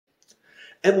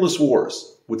Endless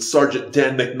Wars with Sergeant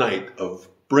Dan McKnight of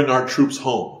Bring Our Troops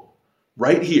Home.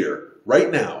 Right here,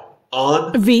 right now,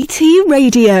 on VT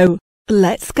Radio.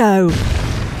 Let's go.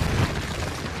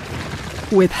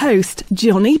 With host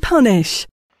Johnny Punish.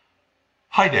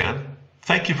 Hi, Dan.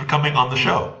 Thank you for coming on the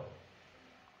show.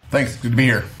 Thanks. Good to be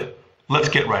here. Let's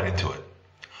get right into it.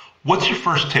 What's your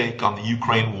first take on the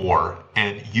Ukraine war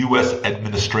and U.S.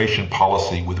 administration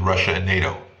policy with Russia and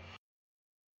NATO?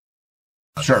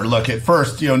 Sure. Look, at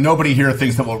first, nobody here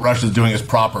thinks that what Russia's doing is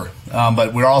proper.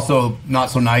 But we're also not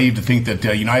so naive to think that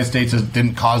the United States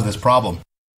didn't cause this problem.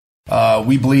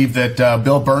 We believe that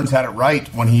Bill Burns had it right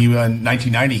when in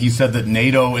 1990, he said that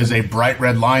NATO is a bright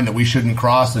red line that we shouldn't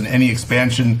cross, and any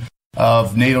expansion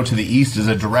of NATO to the east is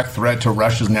a direct threat to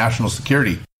Russia's national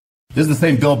security. This is the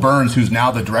same Bill Burns who's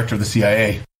now the director of the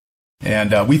CIA.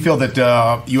 And we feel that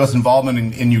U.S.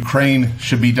 involvement in Ukraine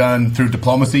should be done through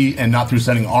diplomacy and not through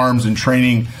sending arms and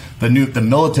training the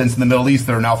militants in the Middle East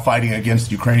that are now fighting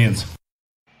against Ukrainians.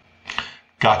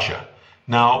 Gotcha.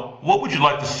 Now, what would you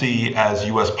like to see as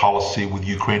U.S. policy with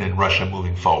Ukraine and Russia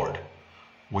moving forward?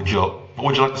 What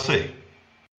would you like to see?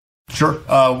 Sure.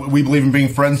 We believe in being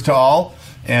friends to all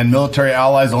and military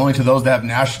allies only to those that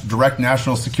have direct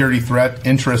national security threat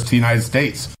interest to the United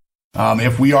States.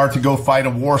 If we are to go fight a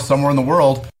war somewhere in the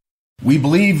world, we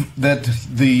believe that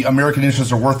the American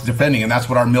interests are worth defending, and that's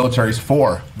what our military is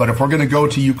for. But if we're going to go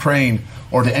to Ukraine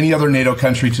or to any other NATO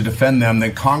country to defend them,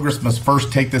 then Congress must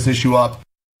first take this issue up,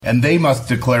 and they must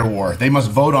declare war. They must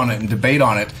vote on it and debate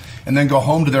on it, and then go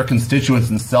home to their constituents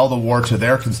and sell the war to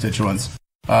their constituents.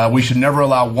 We should never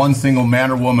allow one single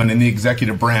man or woman in the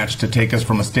executive branch to take us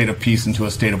from a state of peace into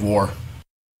a state of war.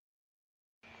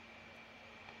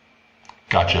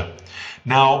 Gotcha.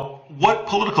 Now, what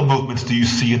political movements do you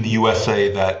see in the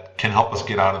USA that can help us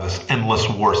get out of this endless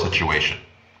war situation?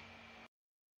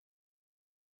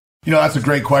 That's a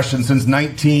great question. Since I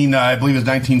believe it was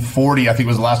 1940, I think it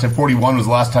was the last time, 41 was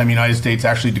the last time the United States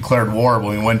actually declared war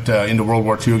when we went into World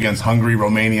War II against Hungary,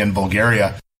 Romania, and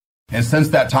Bulgaria. And since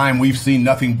that time, we've seen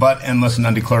nothing but endless and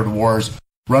undeclared wars.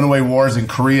 Runaway wars in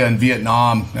Korea and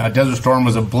Vietnam. Desert Storm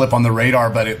was a blip on the radar,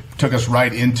 but it took us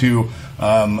right into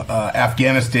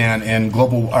Afghanistan and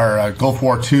Gulf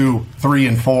War II, 3,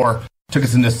 and 4. Took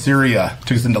us into Syria,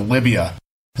 took us into Libya.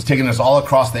 It's taken us all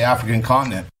across the African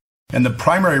continent. And the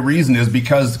primary reason is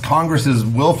because Congress has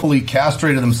willfully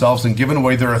castrated themselves and given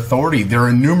away their authority, their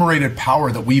enumerated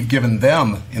power that we've given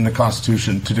them in the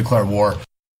Constitution to declare war.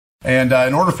 And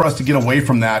in order for us to get away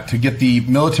from that, to get the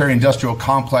military-industrial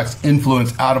complex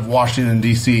influence out of Washington,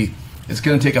 D.C., it's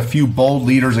going to take a few bold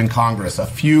leaders in Congress, a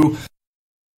few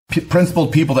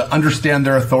principled people that understand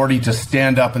their authority to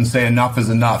stand up and say enough is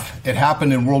enough. It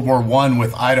happened in World War I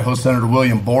with Idaho Senator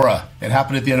William Borah. It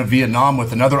happened at the end of Vietnam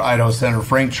with another Idaho Senator,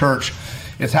 Frank Church.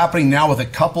 It's happening now with a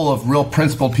couple of real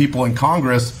principled people in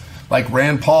Congress like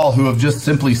Rand Paul, who have just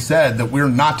simply said that we're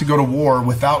not to go to war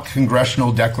without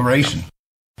congressional declaration.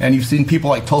 And you've seen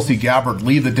people like Tulsi Gabbard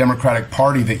leave the Democratic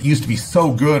Party that used to be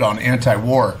so good on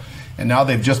anti-war, and now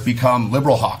they've just become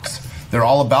liberal hawks. They're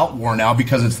all about war now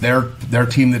because it's their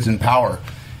team that's in power.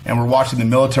 And we're watching the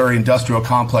military-industrial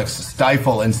complex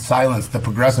stifle and silence the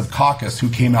Progressive Caucus, who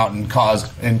came out and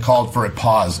called for a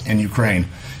pause in Ukraine.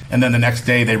 And then the next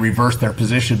day they reversed their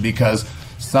position because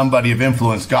somebody of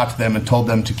influence got to them and told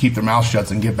them to keep their mouths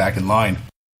shut and get back in line.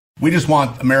 We just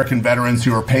want American veterans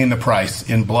who are paying the price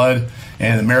in blood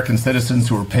and American citizens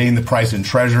who are paying the price in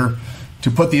treasure to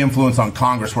put the influence on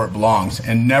Congress where it belongs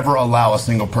and never allow a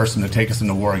single person to take us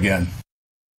into war again.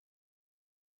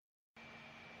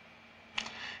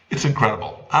 It's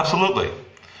incredible. Absolutely.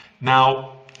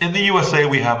 Now, in the USA,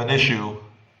 we have an issue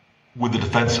with the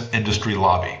defense industry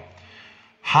lobby.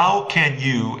 How can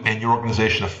you and your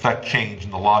organization affect change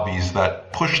in the lobbies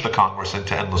that push the Congress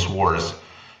into endless wars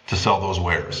to sell those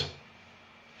wares?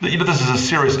 This is a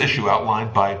serious issue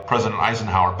outlined by President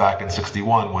Eisenhower back in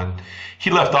 '61 when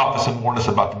he left office and warned us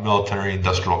about the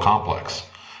military-industrial complex.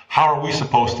 How are we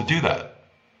supposed to do that?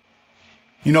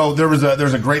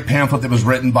 There's a great pamphlet that was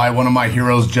written by one of my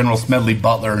heroes, General Smedley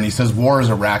Butler, and he says war is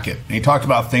a racket. And he talked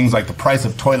about things like the price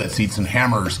of toilet seats and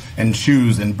hammers and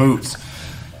shoes and boots.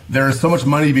 There is so much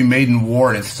money to be made in war,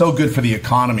 and it's so good for the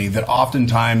economy that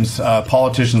oftentimes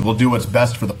politicians will do what's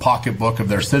best for the pocketbook of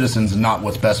their citizens and not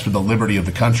what's best for the liberty of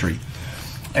the country.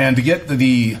 And to get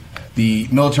the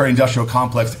military-industrial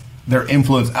complex, their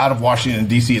influence out of Washington,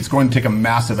 D.C., it's going to take a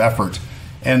massive effort.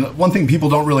 And one thing people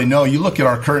don't really know, you look at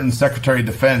our current Secretary of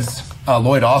Defense,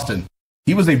 Lloyd Austin.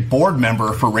 He was a board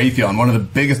member for Raytheon, one of the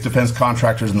biggest defense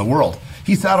contractors in the world.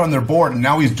 He sat on their board, and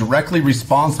now he's directly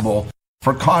responsible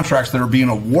for contracts that are being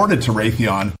awarded to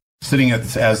Raytheon, sitting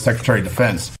as Secretary of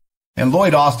Defense. And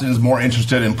Lloyd Austin is more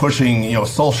interested in pushing,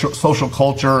 social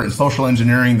culture and social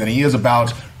engineering than he is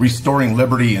about restoring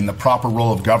liberty and the proper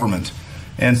role of government.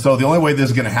 And so the only way this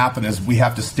is going to happen is we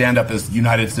have to stand up as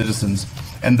united citizens.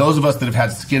 And those of us that have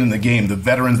had skin in the game, the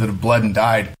veterans that have bled and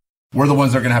died, we're the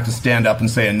ones that are going to have to stand up and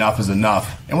say enough is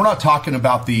enough. And we're not talking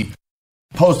about the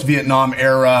post-Vietnam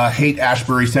era, hate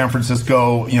Ashbury, San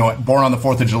Francisco, born on the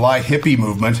 4th of July hippie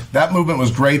movement. That movement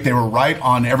was great. They were right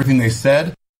on everything they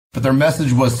said, but their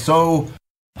message was so,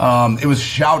 it was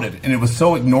shouted and it was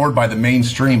so ignored by the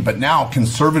mainstream. But now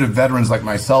conservative veterans like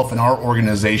myself and our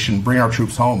organization bring our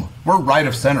troops home. We're right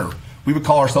of center. We would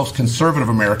call ourselves conservative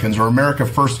Americans or America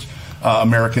First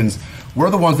Americans. We're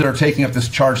the ones that are taking up this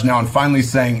charge now and finally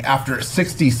saying after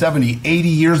 60, 70, 80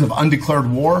 years of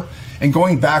undeclared war and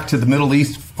going back to the Middle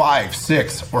East 5,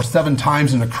 6, or 7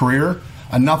 times in a career,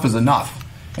 enough is enough.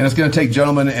 And it's going to take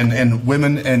gentlemen and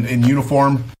women in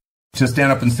uniform to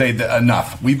stand up and say that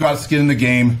enough. We've got skin in the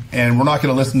game, and we're not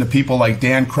going to listen to people like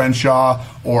Dan Crenshaw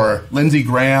or Lindsey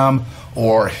Graham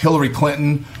or Hillary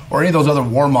Clinton or any of those other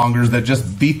warmongers that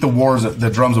just beat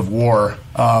the drums of war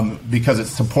because it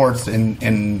supports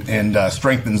and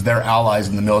strengthens their allies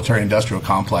in the military-industrial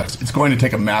complex. It's going to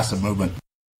take a massive movement.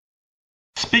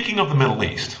 Speaking of the Middle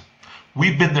East,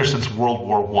 we've been there since World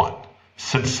War I,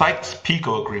 since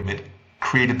Sykes-Picot Agreement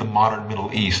created the modern Middle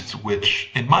East,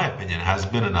 which, in my opinion, has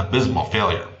been an abysmal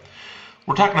failure.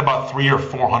 We're talking about 300 or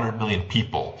 400 million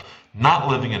people not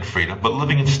living in freedom, but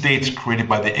living in states created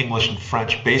by the English and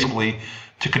French, basically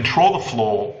to control the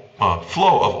flow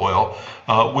of oil,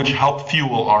 which helped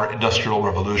fuel our industrial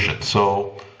revolution.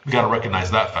 So we got to recognize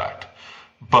that fact.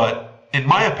 But in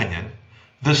my opinion,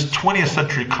 this 20th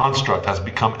century construct has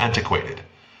become antiquated.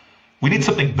 We need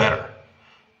something better.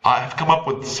 I've come up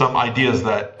with some ideas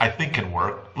that I think can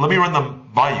work. Let me run them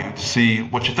by you to see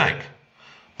what you think.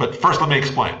 But first, let me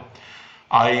explain.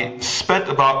 I spent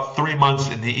about 3 months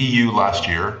in the EU last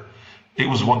year. It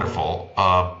was wonderful.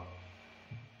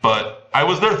 But I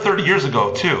was there 30 years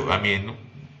ago, too. I mean,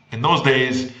 in those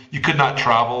days, you could not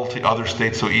travel to other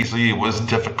states so easily. It was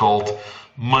difficult.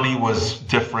 Money was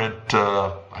different.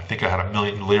 I think I had 1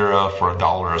 million lira for $1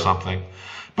 or something.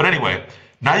 But anyway,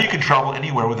 now you can travel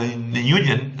anywhere within the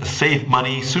Union, save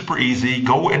money, super easy,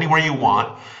 go anywhere you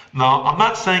want. Now, I'm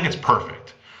not saying it's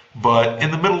perfect, but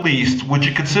in the Middle East, would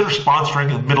you consider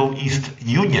sponsoring a Middle East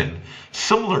Union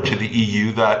similar to the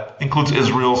EU that includes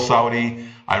Israel, Saudi,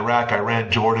 Iraq,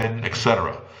 Iran, Jordan,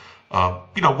 etc.?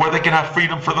 Where they can have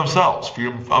freedom for themselves,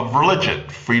 freedom of religion,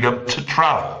 freedom to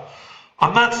travel.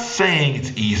 I'm not saying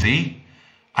it's easy.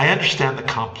 I understand the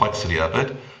complexity of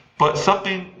it, but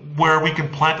something where we can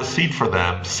plant a seed for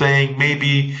them, saying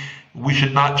maybe we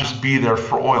should not just be there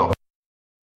for oil.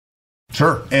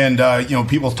 Sure. And,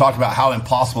 people talk about how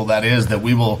impossible that is, that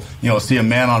we will, see a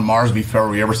man on Mars before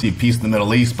we ever see peace in the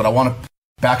Middle East. But I want to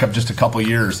back up just a couple of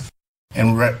years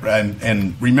and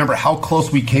remember how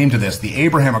close we came to this, the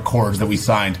Abraham Accords that we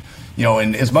signed.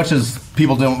 And as much as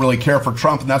people don't really care for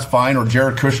Trump, and that's fine, or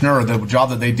Jared Kushner, or the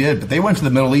job that they did, but they went to the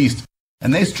Middle East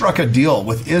and they struck a deal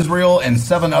with Israel and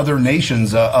 7 other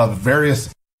nations of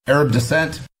various Arab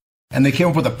descent, and they came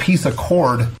up with a peace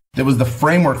accord that was the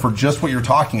framework for just what you're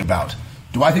talking about.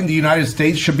 Do I think the United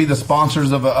States should be the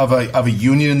sponsors of a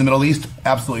union in the Middle East?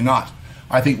 Absolutely not.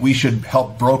 I think we should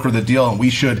help broker the deal, and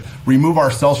we should remove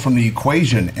ourselves from the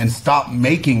equation and stop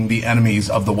making the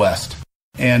enemies of the West.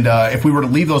 And if we were to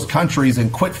leave those countries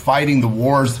and quit fighting the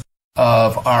wars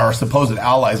of our supposed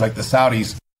allies like the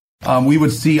Saudis, we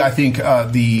would see, I think,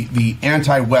 the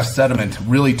anti-West sentiment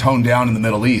really toned down in the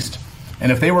Middle East.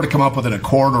 And if they were to come up with an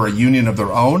accord or a union of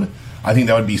their own, I think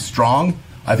that would be strong.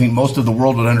 I think most of the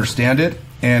world would understand it.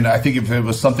 And I think if it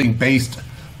was something based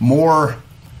more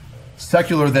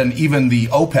secular than even the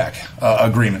OPEC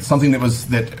agreement, something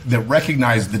that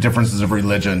recognized the differences of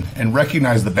religion and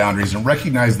recognized the boundaries and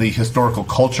recognized the historical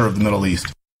culture of the Middle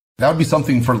East, that would be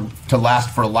something to last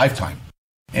for a lifetime.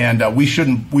 And we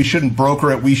shouldn't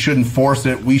broker it. We shouldn't force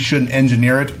it. We shouldn't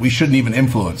engineer it. We shouldn't even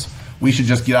influence. We should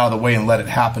just get out of the way and let it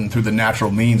happen through the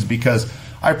natural means, because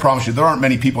I promise you, there aren't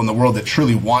many people in the world that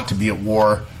truly want to be at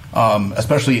war,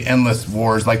 especially endless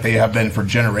wars like they have been for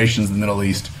generations in the Middle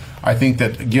East. I think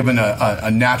that given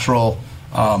a natural,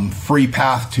 free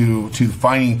path to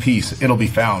finding peace, it'll be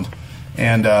found.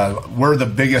 And we're the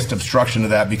biggest obstruction to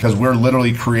that, because we're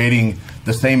literally creating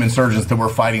the same insurgents that we're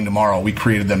fighting tomorrow. We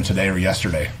created them today or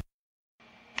yesterday.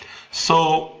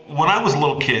 So when I was a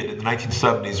little kid in the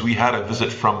 1970s, we had a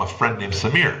visit from a friend named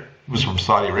Samir. He was from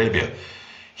Saudi Arabia.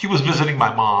 He was visiting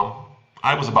my mom.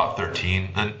 I was about 13,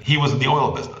 and he was in the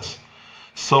oil business.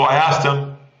 So I asked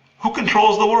him, who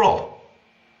controls the world?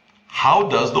 How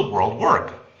does the world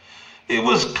work? It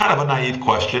was kind of a naive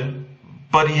question,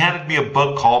 but he handed me a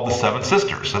book called The Seven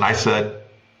Sisters, and I said,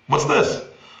 "What's this?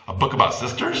 A book about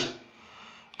sisters?"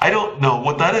 I don't know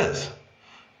what that is,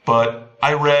 but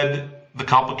I read the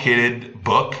complicated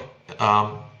book,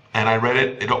 and I read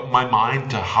it. It opened my mind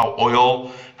to how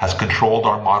oil has controlled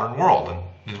our modern world, and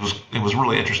it was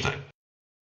really interesting.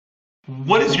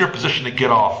 What is your position to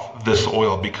get off this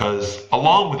oil? Because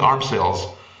along with arms sales,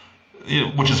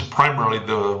 which is primarily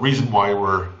the reason why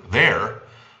we're there,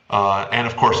 and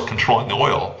of course controlling the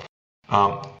oil,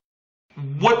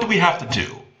 what do we have to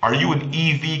do? Are you an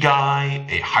EV guy,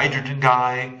 a hydrogen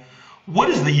guy? What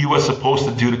is the U.S. supposed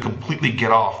to do to completely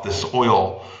get off this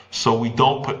oil so we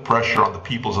don't put pressure on the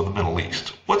peoples of the Middle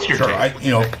East? What's your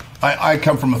take? I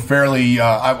come from a fairly,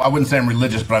 I wouldn't say I'm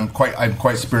religious, but I'm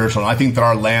quite spiritual. And I think that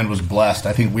our land was blessed.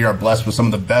 I think we are blessed with some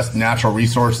of the best natural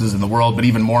resources in the world, but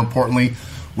even more importantly,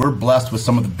 we're blessed with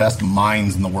some of the best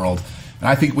mines in the world. And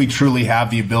I think we truly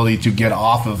have the ability to get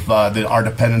off of our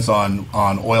dependence on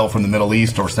oil from the Middle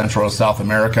East or Central or South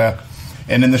America.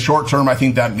 And in the short term, I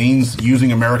think that means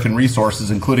using American resources,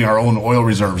 including our own oil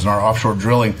reserves and our offshore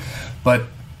drilling. But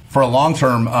for a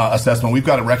long-term assessment, we've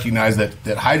got to recognize that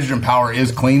hydrogen power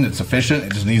is clean, it's efficient,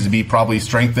 it just needs to be probably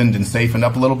strengthened and safened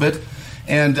up a little bit.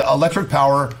 And electric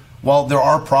power, while there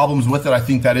are problems with it, I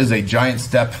think that is a giant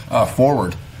step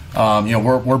forward.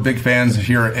 We're big fans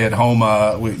here at home.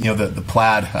 The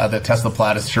Plaid, the Tesla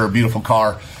Plaid is sure a beautiful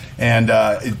car, and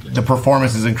the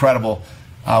performance is incredible.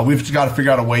 We've got to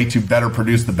figure out a way to better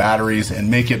produce the batteries and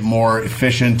make it more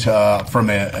efficient from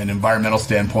an environmental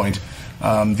standpoint.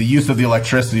 The use of the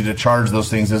electricity to charge those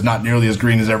things is not nearly as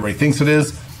green as everybody thinks it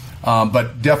is,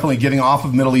 but definitely getting off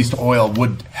of Middle East oil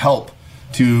would help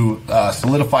to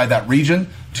solidify that region,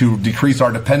 to decrease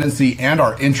our dependency and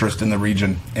our interest in the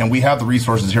region, and we have the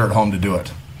resources here at home to do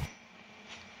it.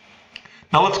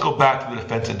 Now let's go back to the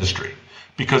defense industry,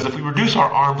 because if we reduce our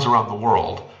arms around the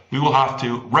world, we will have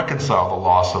to reconcile the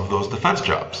loss of those defense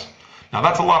jobs. Now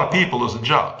that's a lot of people losing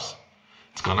jobs.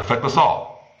 It's going to affect us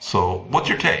all. So what's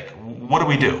your take? What do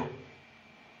we do?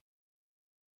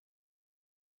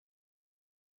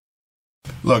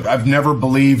 Look, I've never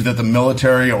believed that the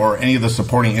military or any of the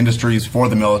supporting industries for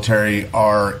the military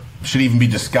should even be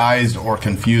disguised or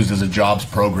confused as a jobs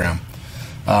program.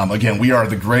 Again, we are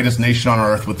the greatest nation on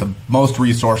earth with the most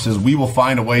resources. We will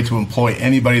find a way to employ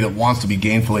anybody that wants to be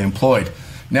gainfully employed.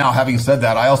 Now, having said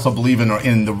that, I also believe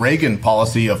in the Reagan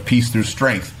policy of peace through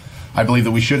strength. I believe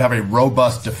that we should have a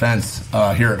robust defense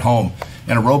here at home.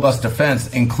 And a robust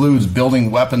defense includes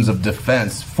building weapons of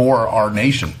defense for our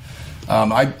nation.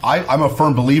 I'm a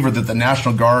firm believer that the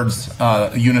National Guard's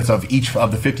units of each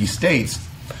of the 50 states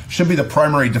should be the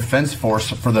primary defense force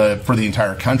for the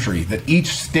entire country. That each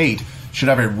state should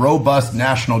have a robust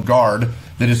National Guard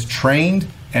that is trained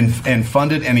and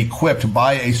funded and equipped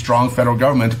by a strong federal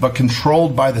government, but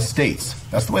controlled by the states.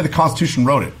 That's the way the Constitution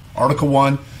wrote it. Article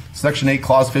 1, Section 8,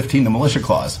 Clause 15, the Militia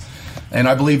Clause. And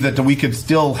I believe that we could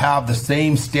still have the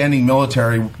same standing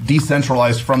military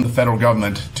decentralized from the federal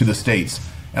government to the states.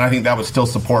 And I think that would still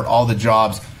support all the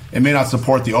jobs. It may not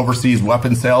support the overseas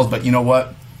weapon sales, but you know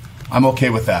what? I'm okay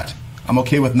with that. I'm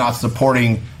okay with not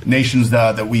supporting nations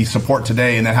that we support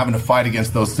today and then having to fight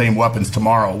against those same weapons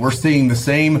tomorrow. We're seeing the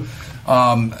same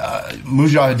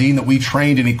mujahideen that we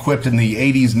trained and equipped in the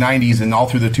 80s, 90s, and all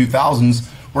through the 2000s.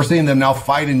 We're seeing them now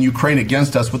fight in Ukraine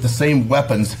against us with the same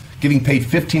weapons, getting paid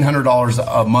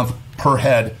 $1,500 a month per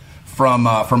head from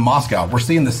Moscow. We're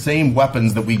seeing the same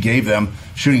weapons that we gave them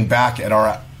shooting back at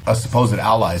our supposed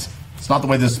allies. It's not the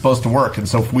way this is supposed to work. And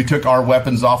so if we took our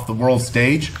weapons off the world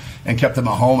stage and kept them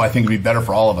at home, I think it would be better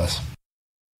for all of us.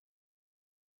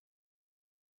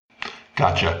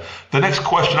 Gotcha. The next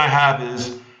question I have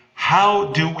is,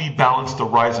 how do we balance the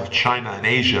rise of China and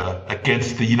Asia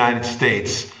against the United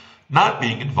States not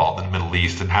being involved in the Middle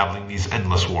East and having these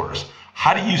endless wars?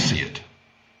 How do you see it?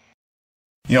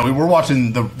 You know, we're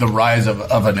watching the rise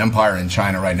of an empire in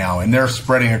China right now, and they're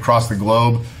spreading across the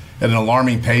globe at an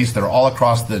alarming pace. They're all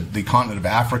across the continent of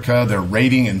Africa. They're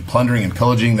raiding and plundering and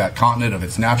pillaging that continent of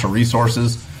its natural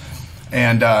resources.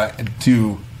 And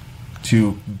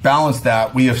to balance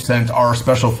that, we have sent our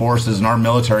special forces and our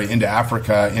military into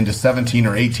Africa, into 17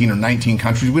 or 18 or 19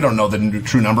 countries. We don't know the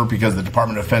true number because the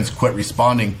Department of Defense quit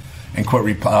responding and quit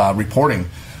reporting.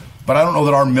 But I don't know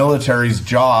that our military's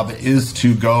job is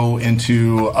to go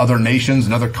into other nations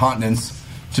and other continents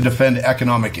to defend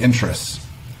economic interests.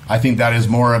 I think that is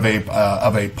more of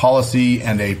a policy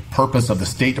and a purpose of the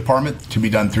State Department to be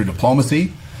done through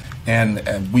diplomacy. And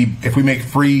if we make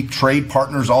free trade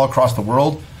partners all across the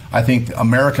world, I think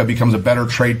America becomes a better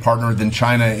trade partner than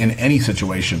China in any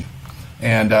situation.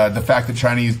 And the fact that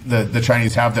the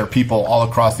Chinese have their people all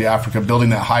across the Africa, building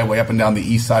that highway up and down the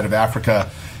east side of Africa,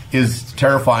 is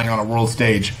terrifying on a world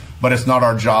stage. But it's not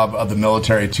our job of the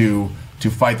military to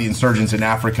fight the insurgents in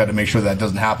Africa to make sure that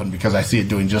doesn't happen, because I see it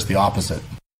doing just the opposite.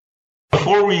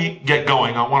 Before we get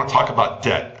going, I want to talk about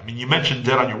debt. I mean, you mentioned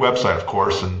debt on your website, of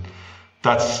course, and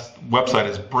that's website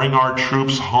is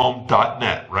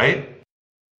bringourtroopshome.net, right?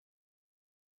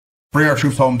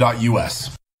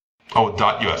 Bringourtroopshome.us. Oh,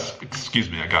 .us. Excuse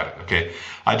me, I got it. Okay.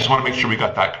 I just want to make sure we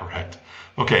got that correct.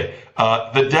 Okay.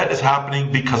 The debt is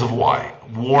happening because of why?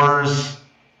 Wars,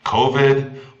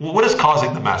 COVID. What is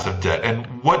causing the massive debt? And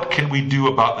what can we do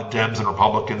about the Dems and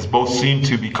Republicans both seem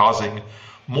to be causing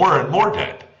more and more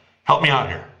debt? Help me out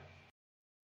here.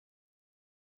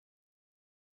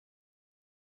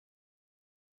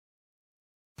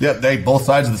 Yeah, they both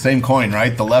sides of the same coin,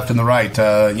 right? The left and the right.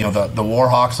 The war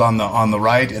hawks on the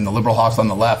right and the liberal hawks on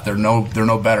the left. They're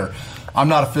no better. I'm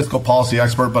not a fiscal policy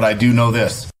expert, but I do know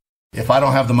this: if I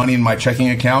don't have the money in my checking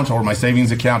account or my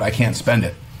savings account, I can't spend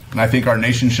it. And I think our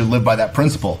nation should live by that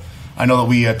principle. I know that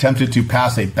we attempted to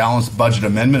pass a balanced budget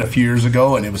amendment a few years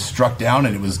ago, and it was struck down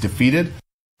and it was defeated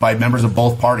by members of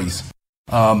both parties.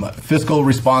 Fiscal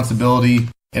responsibility,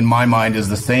 in my mind, is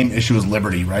the same issue as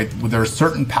liberty, right? There are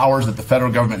certain powers that the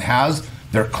federal government has.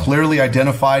 They're clearly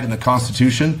identified in the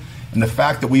Constitution. And the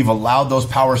fact that we've allowed those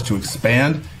powers to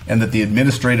expand and that the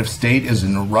administrative state is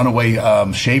in a runaway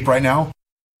shape right now,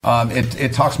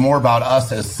 it talks more about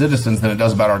us as citizens than it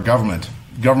does about our government.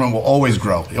 Government will always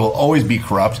grow. It will always be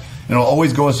corrupt. And it will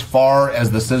always go as far as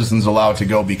the citizens allow it to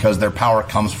go, because their power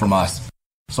comes from us.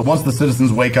 So once the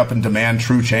citizens wake up and demand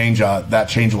true change, that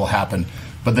change will happen.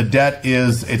 But the debt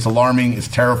it's alarming, it's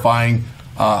terrifying.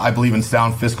 I believe in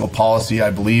sound fiscal policy.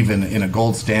 I believe in a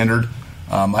gold standard.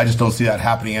 I just don't see that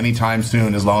happening anytime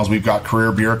soon, as long as we've got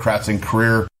career bureaucrats and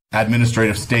career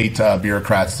administrative state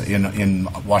bureaucrats in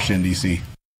Washington, D.C.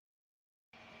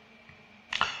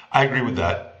 I agree with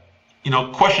that.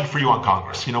 Question for you on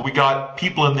Congress. We got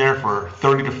people in there for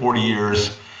 30 to 40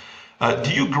 years.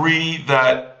 Do you agree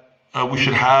that we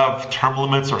should have term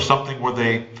limits or something where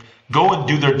they go and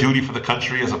do their duty for the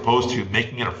country as opposed to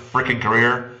making it a freaking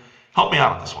career? Help me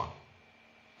out on this one.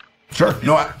 Sure.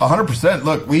 No, 100%.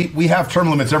 Look, we have term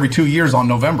limits every 2 years on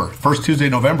November, first Tuesday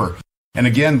in November. And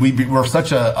again, we're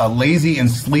such a lazy and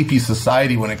sleepy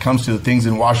society when it comes to the things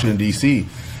in Washington, D.C.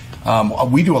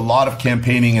 We do a lot of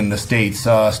campaigning in the states,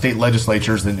 state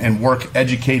legislatures, and work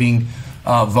educating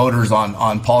voters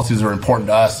on policies that are important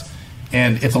to us.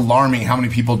 And it's alarming how many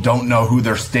people don't know who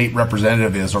their state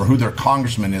representative is, or who their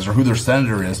congressman is, or who their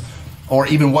senator is, or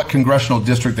even what congressional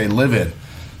district they live in.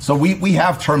 So we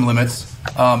have term limits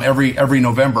every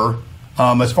November.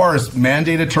 As far as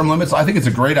mandated term limits, I think it's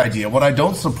a great idea. What I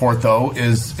don't support, though,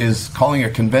 is calling a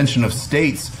convention of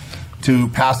states to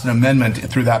pass an amendment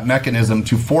through that mechanism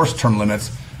to force term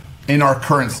limits in our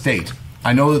current state.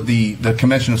 I know that the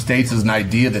convention of states is an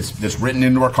idea that's written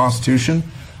into our Constitution.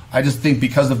 I just think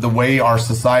because of the way our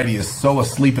society is so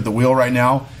asleep at the wheel right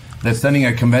now, that sending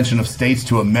a convention of states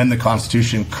to amend the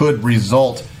Constitution could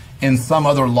result in some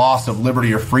other loss of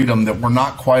liberty or freedom that we're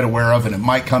not quite aware of, and it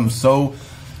might come so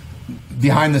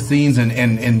behind the scenes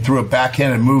and through a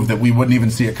backhanded move that we wouldn't even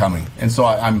see it coming. And so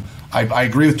I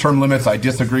agree with term limits. I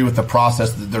disagree with the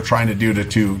process that they're trying to do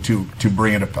to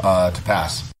bring it to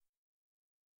pass.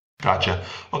 Gotcha.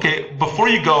 Okay, before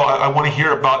you go, I want to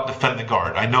hear about Defend the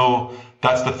Guard. I know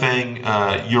that's the thing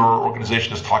your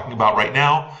organization is talking about right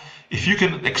now. If you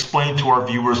can explain to our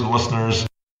viewers and listeners.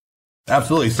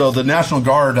 Absolutely. So the National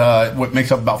Guard, what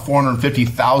makes up about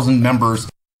 450,000 members,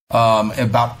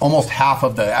 about almost half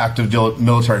of the active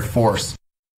military force.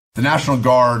 The National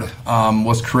Guard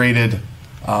was created,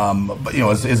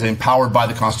 is empowered by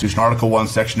the Constitution, Article 1,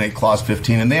 Section 8, Clause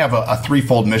 15, and they have a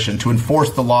threefold mission: to enforce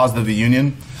the laws of the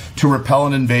Union, to repel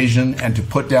an invasion, and to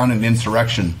put down an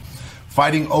insurrection.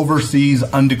 Fighting overseas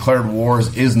undeclared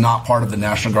wars is not part of the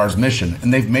National Guard's mission,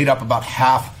 and they've made up about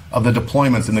half of the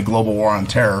deployments in the global war on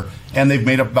terror, and they've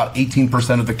made up about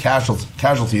 18% of the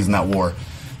casualties in that war.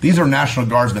 These are National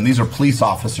Guardsmen. These are police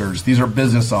officers. These are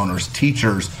business owners,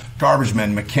 teachers, garbage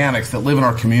men, mechanics that live in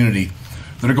our community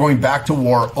that are going back to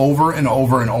war over and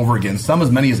over and over again, some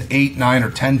as many as 8, 9,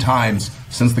 or 10 times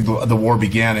since the war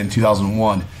began in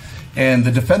 2001. And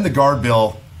the Defend the Guard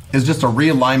bill is just a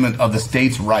realignment of the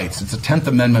states' rights. It's a 10th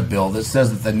Amendment bill that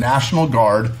says that the National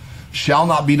Guard shall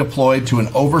not be deployed to an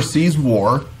overseas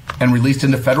war and released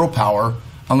into federal power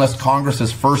unless Congress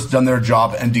has first done their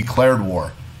job and declared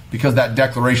war, because that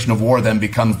declaration of war then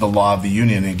becomes the law of the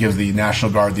Union and it gives the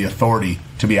National Guard the authority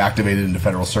to be activated into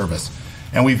federal service.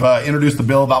 And we've introduced the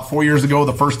bill about 4 years ago,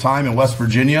 the first time in West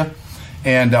Virginia,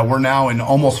 And we're now in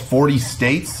almost 40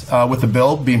 states with the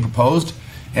bill being proposed.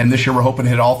 And this year we're hoping to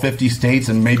hit all 50 states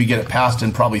and maybe get it passed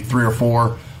in probably 3 or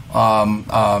 4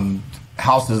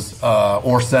 houses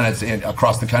or senates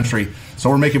across the country. So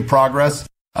we're making progress.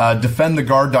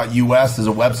 Defendtheguard.us is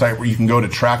a website where you can go to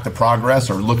track the progress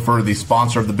or look for the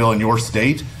sponsor of the bill in your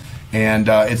state. And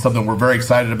it's something we're very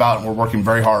excited about, and we're working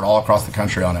very hard all across the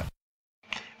country on it.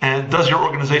 And does your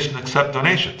organization accept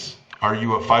donations? Are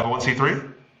you a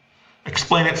 501c3?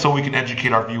 Explain it so we can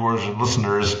educate our viewers and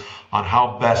listeners on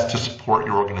how best to support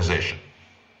your organization.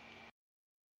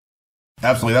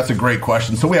 Absolutely, that's a great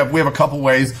question. So we have a couple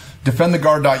ways.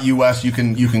 Defendtheguard.us, you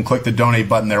can click the donate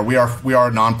button there. We are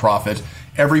a nonprofit.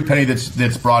 Every penny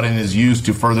that's brought in is used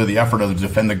to further the effort of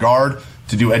Defend the Guard,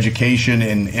 to do education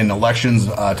in elections,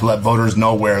 to let voters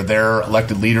know where their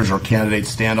elected leaders or candidates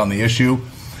stand on the issue.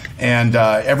 And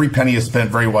every penny is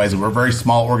spent very wisely. We're a very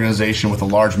small organization with a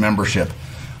large membership.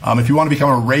 If you want to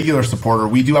become a regular supporter,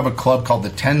 we do have a club called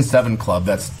the 10-7 Club.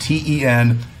 That's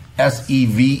TENSEVEN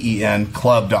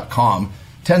club.com.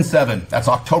 10-7, that's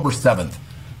October 7th.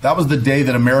 That was the day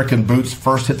that American boots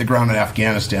first hit the ground in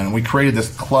Afghanistan. And we created this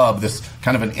club, this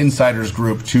kind of an insiders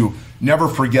group, to never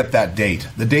forget that date.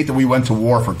 The date that we went to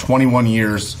war for 21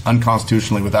 years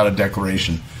unconstitutionally without a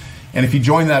declaration. And if you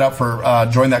join that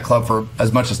club for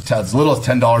as little as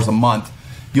 $10 a month,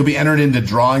 you'll be entered into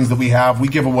drawings that we have. We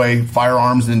give away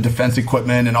firearms and defense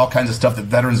equipment and all kinds of stuff that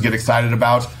veterans get excited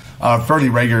about fairly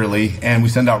regularly. And we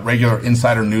send out regular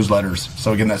insider newsletters.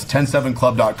 So again, that's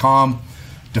 107club.com.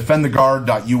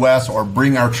 defendtheguard.us or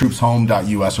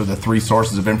bringourtroopshome.us are the 3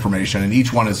 sources of information, and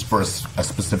each one is for a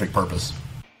specific purpose.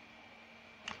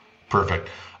 Perfect.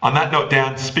 On that note,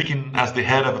 Dan, speaking as the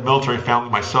head of a military family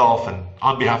myself and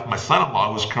on behalf of my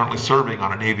son-in-law who is currently serving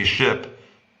on a Navy ship,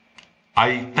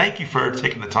 I thank you for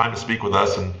taking the time to speak with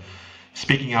us and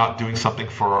speaking out, doing something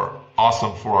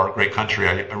awesome for our great country.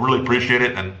 I really appreciate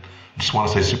it, and I just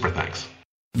want to say super thanks.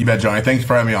 You bet, Johnny. Thanks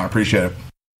for having me on. I appreciate it.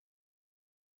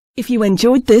 If you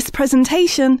enjoyed this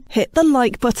presentation, hit the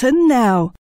like button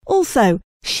now. Also,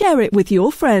 share it with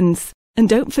your friends. And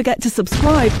don't forget to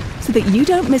subscribe so that you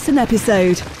don't miss an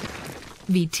episode.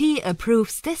 VT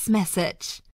approves this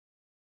message.